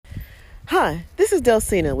Hi, this is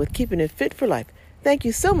Delcina with Keeping It Fit for Life. Thank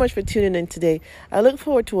you so much for tuning in today. I look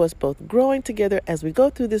forward to us both growing together as we go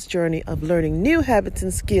through this journey of learning new habits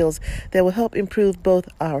and skills that will help improve both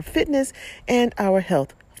our fitness and our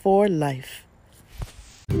health for life.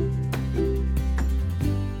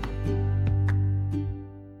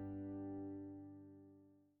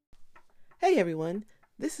 Hey everyone,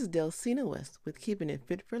 this is Delcina West with Keeping It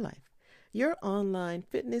Fit for Life, your online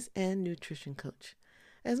fitness and nutrition coach.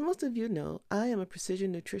 As most of you know, I am a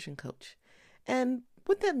precision nutrition coach. And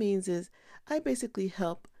what that means is I basically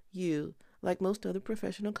help you, like most other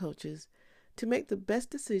professional coaches, to make the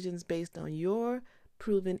best decisions based on your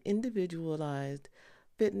proven individualized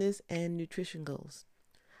fitness and nutrition goals.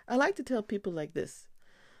 I like to tell people like this.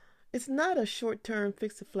 It's not a short-term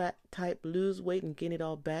fix-a-flat type lose weight and gain it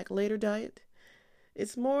all back later diet.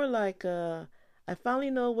 It's more like I finally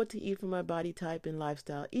know what to eat for my body type and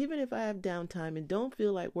lifestyle, even if I have downtime and don't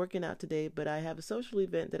feel like working out today, but I have a social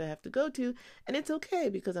event that I have to go to, and it's okay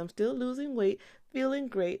because I'm still losing weight, feeling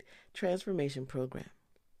great, transformation program.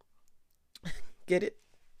 Get it?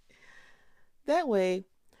 That way,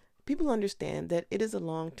 people understand that it is a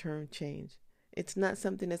long-term change. It's not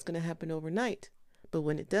something that's going to happen overnight, but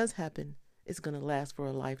when it does happen, it's going to last for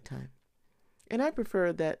a lifetime. And I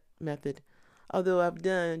prefer that method, although I've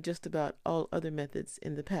done just about all other methods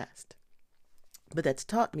in the past. But that's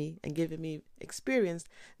taught me and given me experience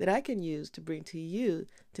that I can use to bring to you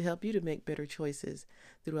to help you to make better choices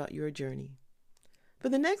throughout your journey. For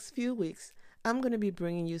the next few weeks, I'm going to be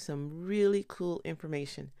bringing you some really cool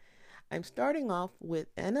information. I'm starting off with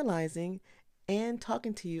analyzing and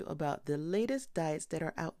talking to you about the latest diets that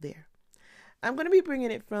are out there. I'm going to be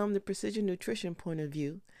bringing it from the precision nutrition point of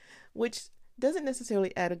view, which doesn't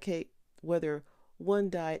necessarily advocate whether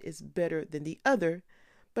one diet is better than the other,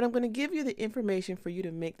 but I'm going to give you the information for you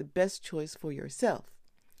to make the best choice for yourself.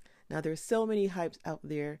 Now, there's so many hypes out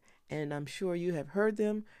there, and I'm sure you have heard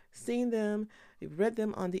them, seen them, you've read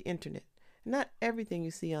them on the internet. Not everything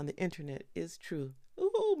you see on the internet is true.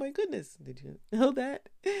 Oh my goodness, did you know that?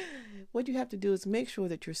 What you have to do is make sure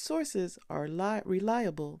that your sources are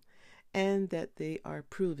reliable and that they are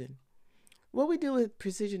proven. What we do with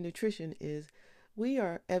precision nutrition is we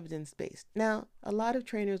are evidence-based. Now, a lot of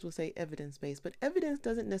trainers will say evidence-based, but evidence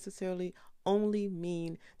doesn't necessarily only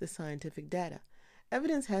mean the scientific data.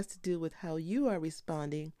 Evidence has to do with how you are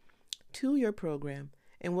responding to your program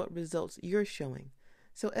and what results you're showing.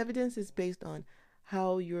 So evidence is based on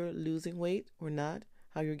how you're losing weight or not,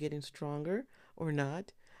 how you're getting stronger or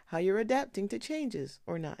not, how you're adapting to changes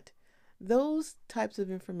or not. Those types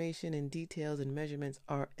of information and details and measurements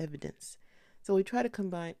are evidence. So we try to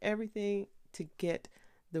combine everything to get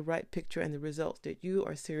the right picture and the results that you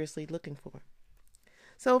are seriously looking for.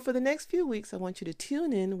 So for the next few weeks, I want you to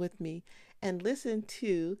tune in with me and listen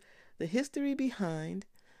to the history behind,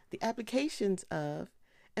 the applications of,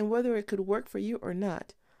 and whether it could work for you or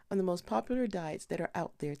not on the most popular diets that are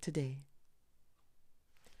out there today.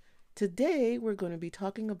 Today, we're going to be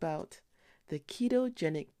talking about the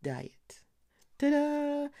ketogenic diet.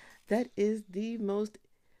 Ta-da! That is the most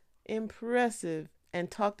impressive and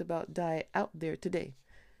talked about diet out there today.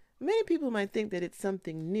 Many people might think that it's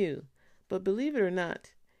something new, but believe it or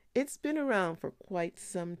not, it's been around for quite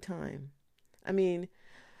some time. I mean,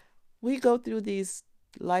 we go through these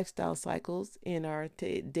lifestyle cycles in our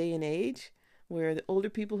day and age where the older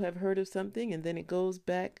people have heard of something and then it goes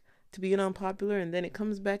back to being unpopular and then it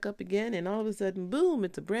comes back up again and all of a sudden, boom,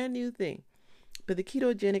 it's a brand new thing. But the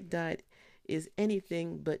ketogenic diet is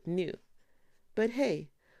anything but new. But hey,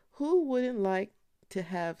 who wouldn't like to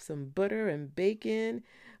have some butter and bacon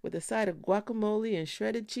with a side of guacamole and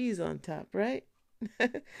shredded cheese on top, right?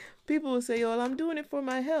 People will say, oh, I'm doing it for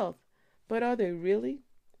my health. But are they really?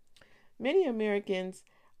 Many Americans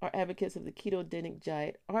are advocates of the ketogenic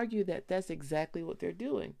diet argue that that's exactly what they're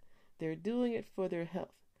doing. They're doing it for their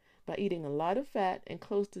health. By eating a lot of fat and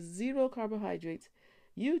close to zero carbohydrates,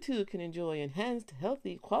 you too can enjoy enhanced,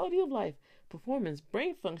 healthy quality of life, performance,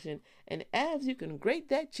 brain function, and abs you can grate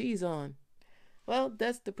that cheese on. Well,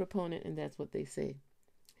 that's the proponent and that's what they say.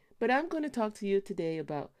 But I'm going to talk to you today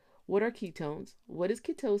about what are ketones, what is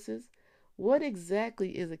ketosis, what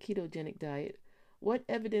exactly is a ketogenic diet, what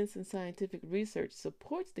evidence and scientific research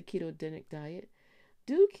supports the ketogenic diet,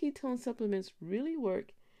 do ketone supplements really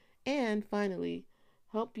work, and finally,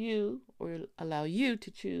 help you or allow you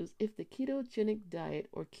to choose if the ketogenic diet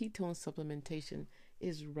or ketone supplementation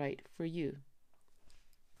is right for you.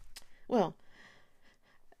 Well,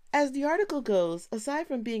 as the article goes, aside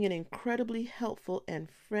from being an incredibly helpful and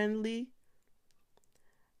friendly,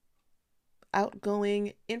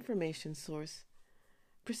 outgoing information source,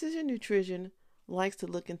 Precision Nutrition likes to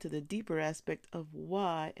look into the deeper aspect of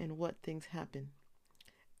why and what things happen.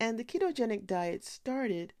 And the ketogenic diet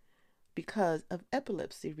started because of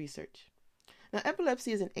epilepsy research. Now,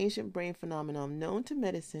 epilepsy is an ancient brain phenomenon known to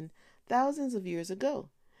medicine thousands of years ago.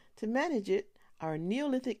 To manage it, our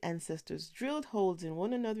Neolithic ancestors drilled holes in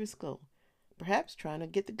one another's skull, perhaps trying to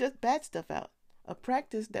get the good, bad stuff out, a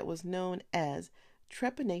practice that was known as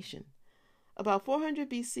trepanation. About 400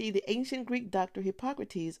 BC, the ancient Greek doctor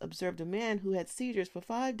Hippocrates observed a man who had seizures for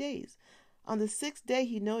 5 days. On the 6th day,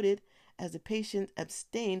 he noted, as the patient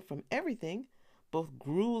abstained from everything, both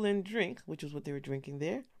gruel and drink, which was what they were drinking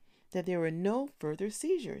there, that there were no further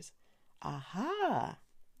seizures. Aha!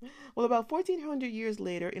 Well, about 1400 years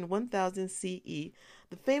later, in 1000 CE,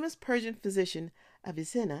 the famous Persian physician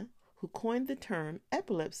Avicenna, who coined the term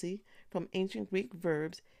epilepsy from ancient Greek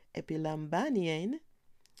verbs epilambanian,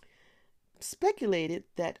 speculated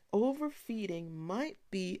that overfeeding might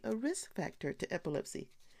be a risk factor to epilepsy.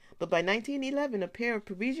 But by 1911, a pair of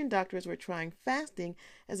Parisian doctors were trying fasting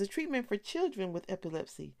as a treatment for children with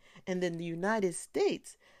epilepsy. And in the United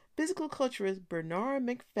States, physical culturist Bernard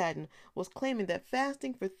McFadden was claiming that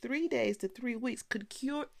fasting for 3 days to 3 weeks could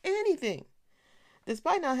cure anything.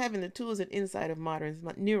 Despite not having the tools and insight of modern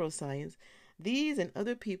neuroscience, these and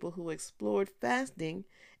other people who explored fasting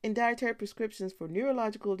and dietary prescriptions for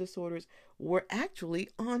neurological disorders were actually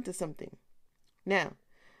onto something. Now,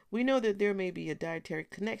 we know that there may be a dietary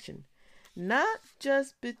connection, not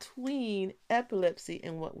just between epilepsy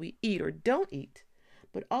and what we eat or don't eat,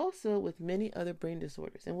 but also with many other brain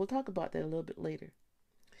disorders, and we'll talk about that a little bit later.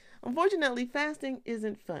 Unfortunately, fasting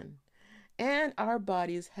isn't fun, and our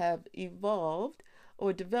bodies have evolved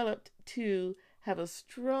or developed to have a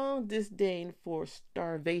strong disdain for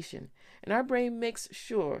starvation, and our brain makes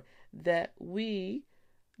sure that we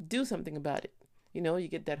do something about it. You know, you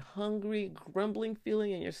get that hungry, grumbling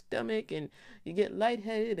feeling in your stomach, and you get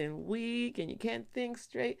lightheaded and weak, and you can't think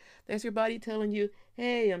straight. That's your body telling you,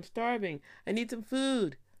 hey, I'm starving. I need some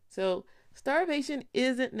food. So starvation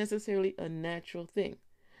isn't necessarily a natural thing.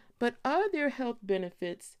 But are there health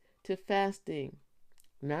benefits to fasting?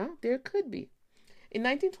 Now, there could be. In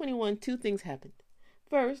 1921, 2 things happened.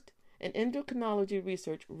 First, in endocrinology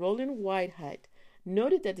research, Roland Whitehead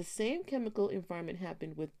noted that the same chemical environment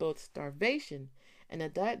happened with both starvation and a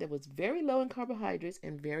diet that was very low in carbohydrates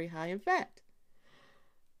and very high in fat.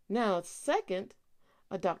 Now, second,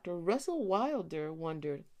 a Dr. Russell Wilder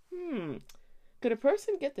wondered, could a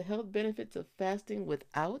person get the health benefits of fasting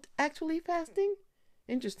without actually fasting?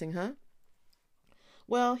 Interesting, huh?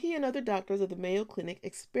 Well, he and other doctors of the Mayo Clinic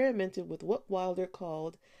experimented with what Wilder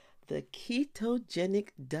called the ketogenic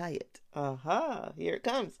diet. Aha, here it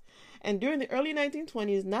comes. And during the early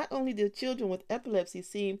 1920s, not only did children with epilepsy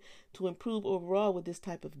seem to improve overall with this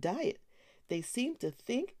type of diet, they seemed to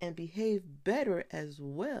think and behave better as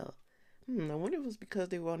well. I wonder if it was because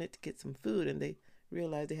they wanted to get some food and they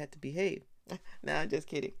realized they had to behave. Nah, I'm just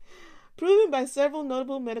kidding. Proven by several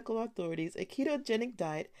notable medical authorities, a ketogenic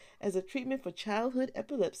diet as a treatment for childhood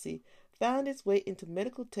epilepsy found its way into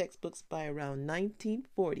medical textbooks by around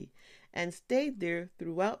 1940 and stayed there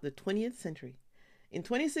throughout the 20th century. In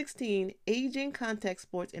 2016, Aging, Contact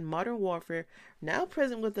Sports, and Modern Warfare, now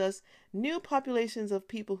present with us, new populations of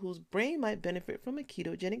people whose brain might benefit from a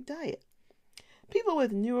ketogenic diet. People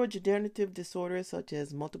with neurodegenerative disorders such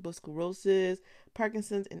as multiple sclerosis,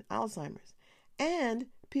 Parkinson's, and Alzheimer's, and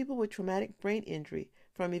people with traumatic brain injury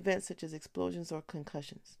from events such as explosions or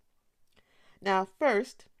concussions. Now,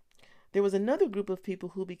 first, there was another group of people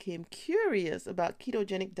who became curious about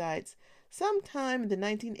ketogenic diets sometime in the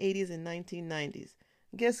 1980s and 1990s.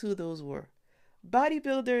 Guess who those were?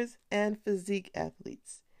 Bodybuilders and physique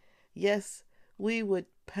athletes. Yes, we would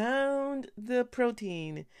pound the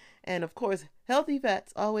protein. And of course, healthy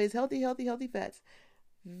fats, always healthy fats.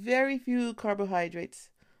 Very few carbohydrates.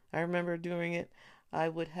 I remember doing it. I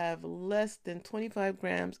would have less than 25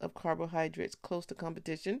 grams of carbohydrates close to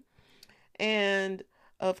competition. And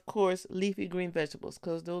of course, leafy green vegetables,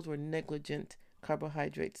 because those were negligent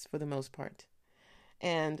carbohydrates for the most part.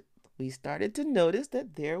 And we started to notice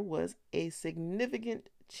that there was a significant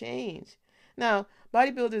change. Now,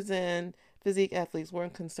 bodybuilders and physique athletes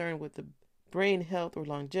weren't concerned with the brain health or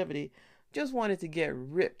longevity, just wanted to get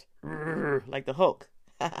ripped, like the Hulk.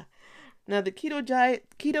 Now, the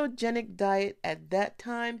ketogenic diet at that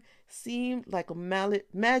time seemed like a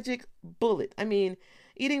magic bullet. I mean,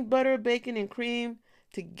 eating butter, bacon, and cream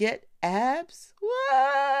to get abs?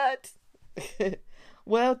 What?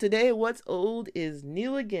 Well, today, what's old is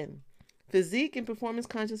new again. Physique and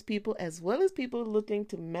performance-conscious people, as well as people looking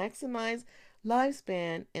to maximize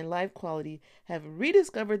lifespan and life quality, have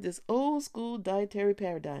rediscovered this old-school dietary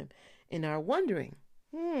paradigm. and are wondering,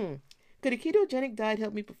 could a ketogenic diet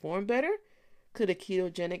help me perform better? Could a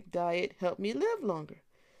ketogenic diet help me live longer?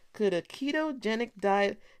 Could a ketogenic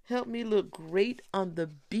diet help me look great on the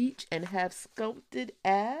beach and have sculpted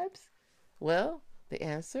abs? Well, the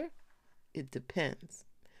answer, it depends.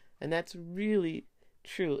 And that's really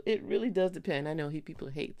true. It really does depend. I know people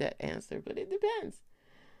hate that answer, but it depends.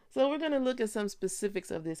 So we're going to look at some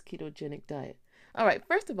specifics of this ketogenic diet. All right,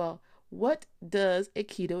 first of all, what does a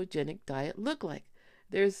ketogenic diet look like?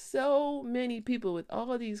 There's so many people with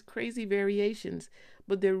all of these crazy variations,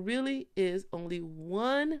 but there really is only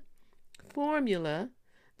one formula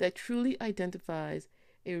that truly identifies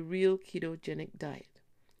a real ketogenic diet.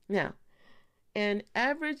 Now, an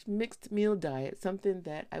average mixed meal diet, something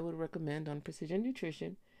that I would recommend on Precision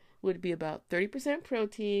Nutrition, would be about 30%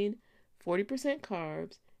 protein, 40%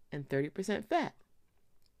 carbs, and 30% fat.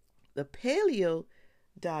 The paleo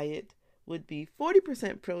diet would be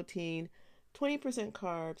 40% protein, 20%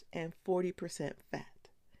 carbs, and 40% fat.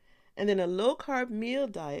 And then a low carb meal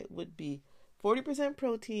diet would be 40%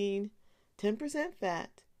 protein, 10%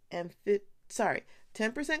 fat, and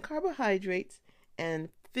 10% carbohydrates and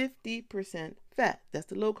 50% fat. That's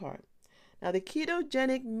the low carb. Now the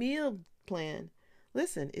ketogenic meal plan,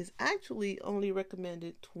 listen, is actually only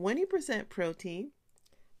recommended 20% protein,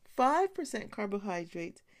 5%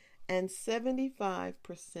 carbohydrates, and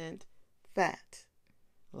 75% fat.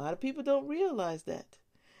 A lot of people don't realize that.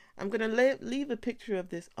 I'm going to leave a picture of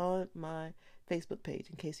this on my Facebook page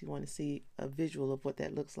in case you want to see a visual of what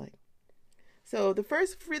that looks like. So the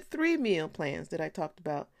first three meal plans that I talked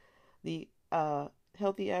about, the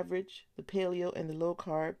healthy average, the paleo, and the low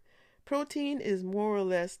carb, protein is more or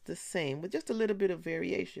less the same with just a little bit of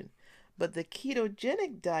variation. But the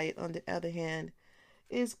ketogenic diet, on the other hand,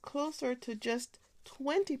 is closer to just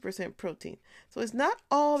 20% protein. So it's not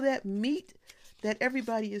all that meat that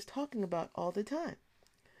everybody is talking about all the time.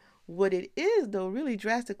 What it is, though, really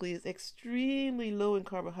drastically is extremely low in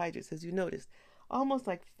carbohydrates, as you noticed, almost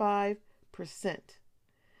like 5%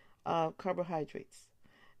 of carbohydrates.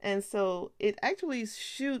 And so it actually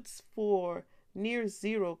shoots for near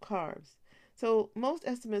zero carbs. So most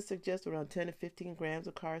estimates suggest around 10 to 15 grams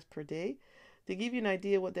of carbs per day. To give you an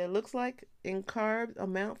idea what that looks like in carb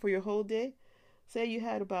amount for your whole day, say you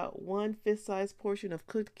had about 1/5 size portion of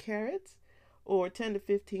cooked carrots or 10 to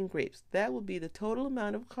 15 grapes. That would be the total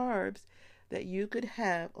amount of carbs that you could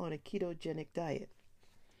have on a ketogenic diet.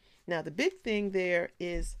 Now, the big thing there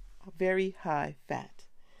is a very high fat.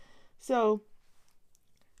 So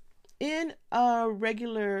in a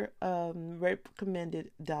regular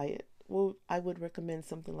recommended diet, well, I would recommend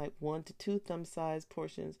something like 1 to 2 thumb-sized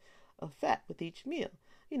portions of fat with each meal.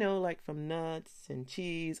 You know, like from nuts and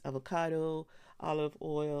cheese, avocado, olive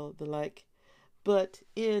oil, the like. But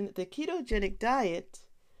in the ketogenic diet,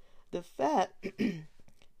 the fat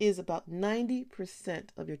is about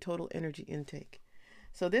 90% of your total energy intake.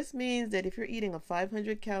 So this means that if you're eating a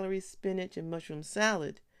 500-calorie spinach and mushroom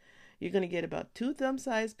salad, you're going to get about 2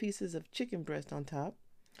 thumb-sized pieces of chicken breast on top,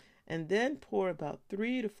 and then pour about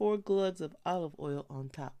 3 to 4 glugs of olive oil on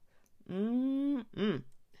top. The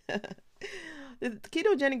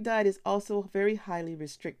ketogenic diet is also very highly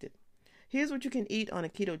restricted. Here's what you can eat on a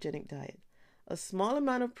ketogenic diet. A small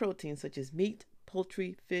amount of protein such as meat,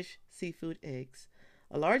 poultry, fish, seafood, eggs.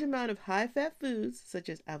 A large amount of high-fat foods such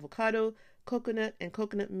as avocado, coconut and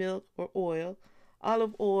coconut milk or oil,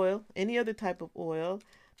 olive oil, any other type of oil,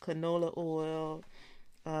 canola oil,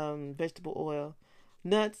 vegetable oil,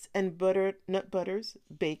 nuts and nut butters,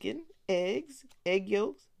 bacon, eggs, egg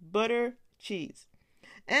yolks, butter, cheese.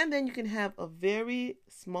 And then you can have a very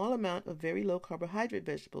small amount of very low carbohydrate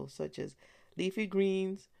vegetables such as leafy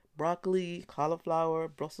greens, broccoli, cauliflower,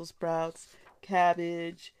 Brussels sprouts,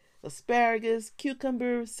 cabbage, asparagus,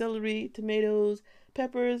 cucumber, celery, tomatoes,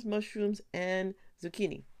 peppers, mushrooms, and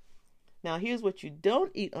zucchini. Now, here's what you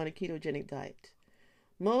don't eat on a ketogenic diet.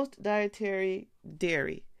 Most dietary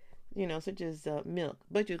dairy, such as milk,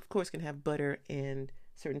 but you, of course, can have butter and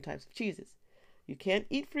certain types of cheeses. You can't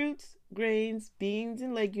eat fruits, grains, beans,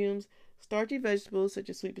 and legumes, starchy vegetables such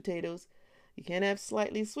as sweet potatoes. You can't have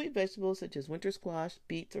slightly sweet vegetables such as winter squash,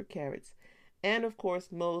 beets, or carrots. And, of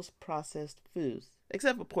course, most processed foods,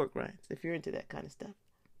 except for pork rinds, if you're into that kind of stuff.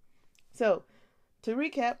 So, to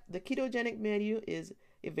recap, the ketogenic menu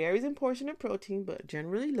it varies in portion of protein, but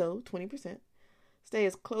generally low, 20%. Stay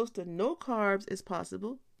as close to no carbs as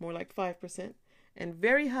possible, more like 5%, and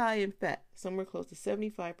very high in fat, somewhere close to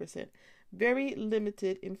 75%. Very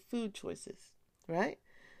limited in food choices, right?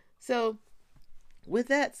 So, with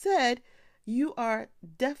that said, you are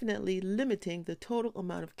definitely limiting the total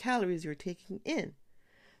amount of calories you're taking in.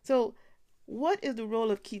 So, what is the role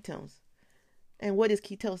of ketones? And what is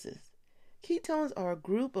ketosis? Ketones are a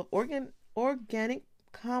group of organic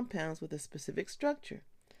compounds with a specific structure.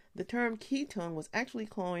 The term ketone was actually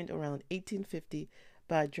coined around 1850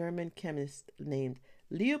 by a German chemist named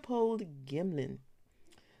Leopold Gmelin.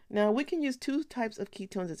 Now, we can use two types of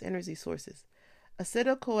ketones as energy sources: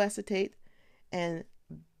 acetocoacetate and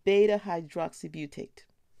beta-hydroxybutyrate.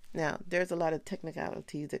 Now, there's a lot of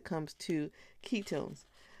technicalities that comes to ketones,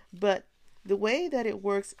 but the way that it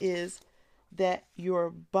works is that your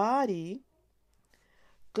body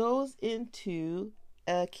goes into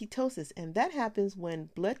ketosis, and that happens when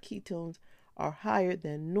blood ketones are higher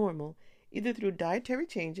than normal, either through dietary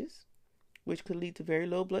changes, which could lead to very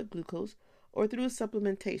low blood glucose, or through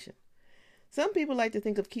supplementation. Some people like to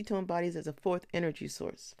think of ketone bodies as a fourth energy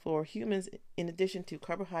source for humans, in addition to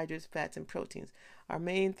carbohydrates, fats, and proteins. Our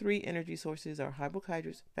main three energy sources are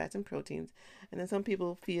carbohydrates, fats, and proteins, and then some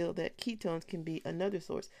people feel that ketones can be another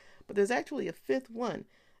source. But there's actually a fifth one.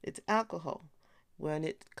 It's alcohol. When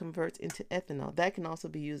it converts into ethanol, that can also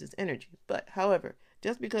be used as energy. But however,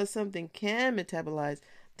 just because something can metabolize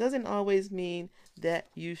doesn't always mean that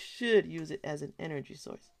you should use it as an energy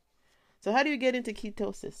source. So how do you get into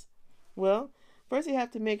ketosis? Well, first you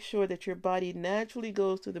have to make sure that your body naturally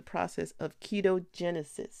goes through the process of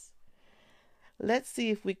ketogenesis. Let's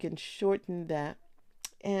see if we can shorten that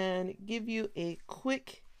and give you a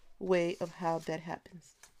quick way of how that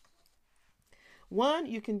happens. One,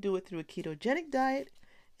 you can do it through a ketogenic diet,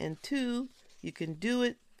 and two, you can do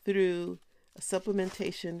it through a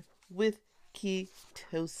supplementation with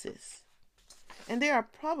ketosis. And there are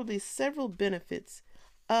probably several benefits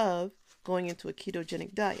of going into a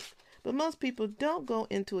ketogenic diet, but most people don't go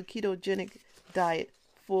into a ketogenic diet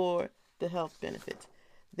for the health benefits.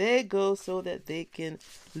 They go so that they can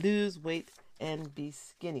lose weight and be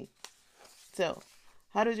skinny. So,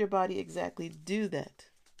 how does your body exactly do that?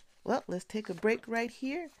 Well, let's take a break right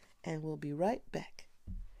here, and we'll be right back.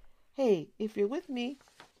 Hey, if you're with me,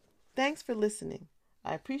 thanks for listening.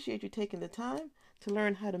 I appreciate you taking the time to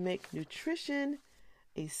learn how to make nutrition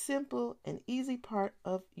a simple and easy part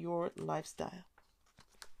of your lifestyle.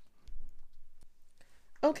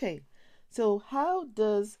 Okay, so how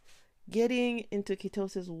does getting into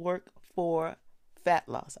ketosis work for fat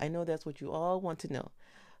loss? I know that's what you all want to know.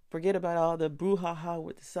 Forget about all the brouhaha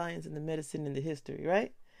with the science and the medicine and the history,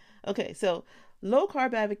 right? Okay, so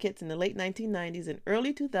low-carb advocates in the late 1990s and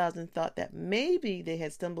early 2000s thought that maybe they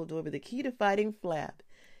had stumbled over the key to fighting flab,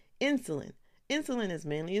 insulin. Insulin is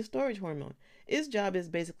mainly a storage hormone. Its job is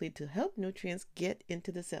basically to help nutrients get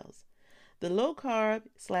into the cells. The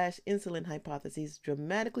low-carb/insulin hypothesis,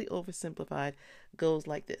 dramatically oversimplified, goes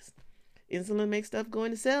like this. Insulin makes stuff go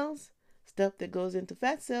into cells. Stuff that goes into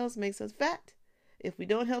fat cells makes us fat. If we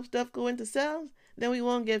don't help stuff go into cells, then we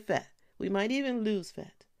won't get fat. We might even lose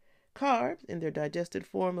fat. Carbs, in their digested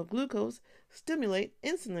form of glucose, stimulate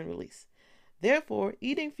insulin release. Therefore,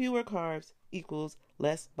 eating fewer carbs equals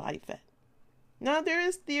less body fat. Now, there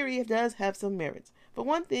is theory it does have some merits. For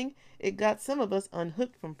one thing, it got some of us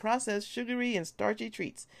unhooked from processed, sugary, and starchy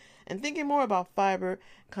treats, and thinking more about fiber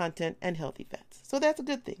content and healthy fats. So that's a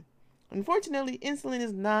good thing. Unfortunately, insulin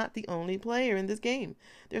is not the only player in this game.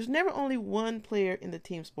 There's never only one player in the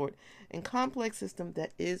team sport and complex system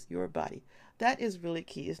that is your body. That is really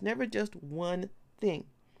key. It's never just one thing.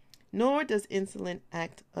 Nor does insulin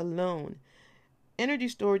act alone. Energy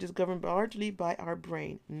storage is governed largely by our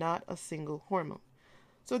brain, not a single hormone.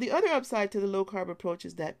 So the other upside to the low-carb approach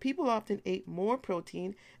is that people often eat more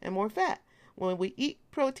protein and more fat. When we eat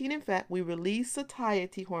protein and fat, we release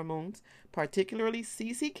satiety hormones, particularly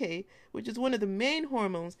CCK, which is one of the main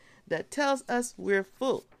hormones that tells us we're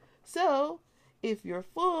full. So, if you're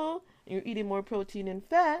full and you're eating more protein and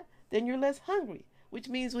fat, then you're less hungry, which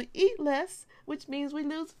means we eat less, which means we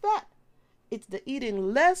lose fat. It's the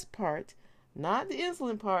eating less part, not the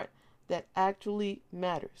insulin part, that actually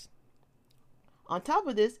matters. On top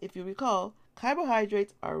of this, if you recall,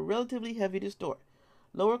 carbohydrates are relatively heavy to store.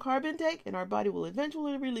 Lower carb intake, and our body will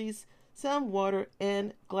eventually release some water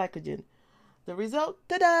and glycogen. The result,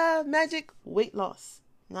 ta-da, magic, weight loss.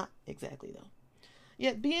 Not exactly, though.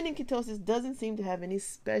 Yet being in ketosis doesn't seem to have any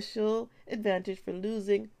special advantage for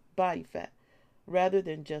losing body fat, rather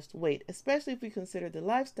than just weight, especially if we consider the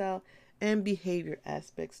lifestyle and behavior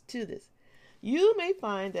aspects to this. You may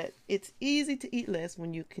find that it's easy to eat less when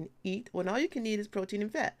all you can eat is protein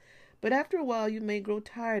and fat. But after a while, you may grow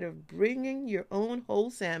tired of bringing your own whole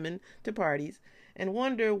salmon to parties and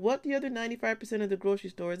wonder what the other 95% of the grocery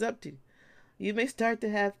store is up to. You may start to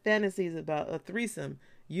have fantasies about a threesome,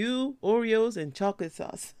 you, Oreos, and chocolate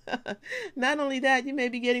sauce. Not only that, you may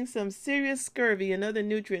be getting some serious scurvy and other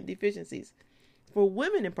nutrient deficiencies. For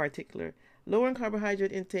women in particular, lowering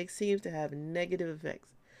carbohydrate intake seems to have negative effects.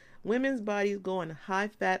 Women's bodies go on high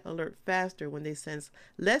fat alert faster when they sense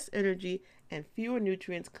less energy and fewer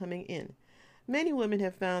nutrients coming in. Many women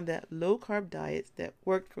have found that low carb diets that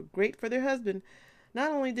worked great for their husband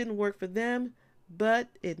not only didn't work for them, but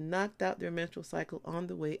it knocked out their menstrual cycle on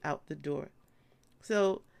the way out the door.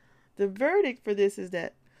 So the verdict for this is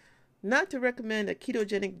that not to recommend a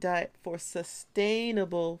ketogenic diet for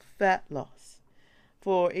sustainable fat loss.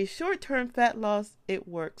 For a short-term fat loss, it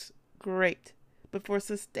works great. But for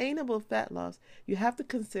sustainable fat loss, you have to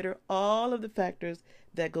consider all of the factors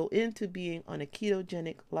that go into being on a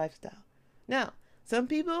ketogenic lifestyle. Now, some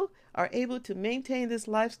people are able to maintain this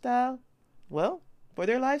lifestyle, well, for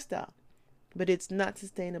their lifestyle, but it's not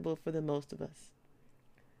sustainable for the most of us.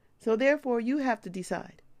 So therefore, you have to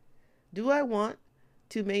decide, do I want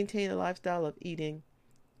to maintain a lifestyle of eating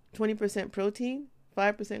 20% protein,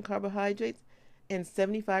 5% carbohydrates, and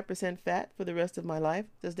 75% fat for the rest of my life?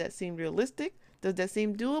 Does that seem realistic? Does that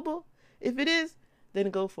seem doable? If it is, then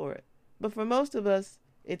go for it. But for most of us,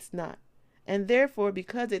 it's not. And therefore,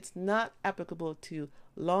 because it's not applicable to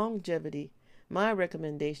longevity, my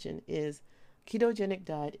recommendation is ketogenic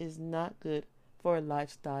diet is not good for a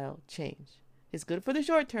lifestyle change. It's good for the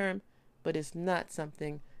short term, but it's not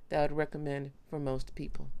something that I would recommend for most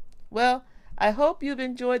people. Well, I hope you've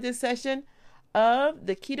enjoyed this session of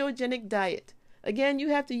the ketogenic diet. Again, you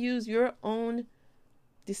have to use your own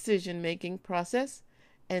decision-making process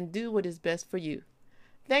and do what is best for you.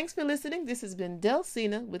 Thanks for listening. This has been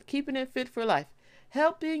Delsina with Keeping It Fit for Life,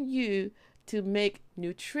 helping you to make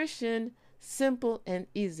nutrition simple and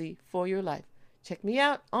easy for your life. Check me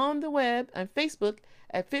out on the web and Facebook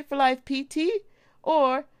at Fit for Life PT,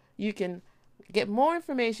 or you can get more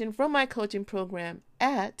information from my coaching program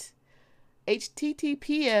at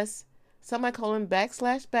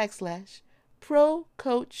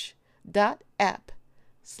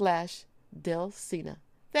https://procoach.app/Delsina.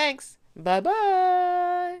 Thanks.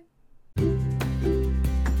 Bye-bye.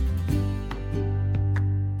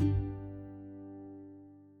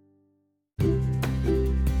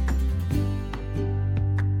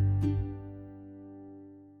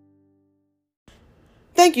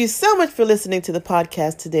 Thank you so much for listening to the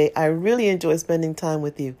podcast today. I really enjoy spending time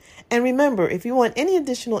with you. And remember, if you want any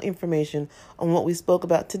additional information on what we spoke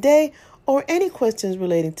about today or any questions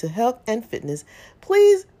relating to health and fitness,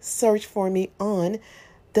 please search for me on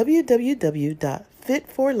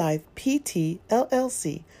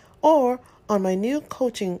www.fitforlifeptllc or on my new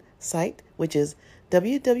coaching site, which is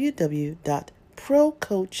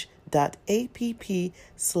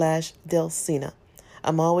www.procoach.app/Delsina.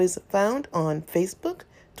 I'm always found on Facebook,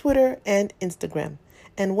 Twitter, and Instagram.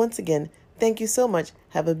 And once again, thank you so much.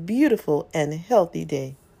 Have a beautiful and healthy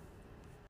day.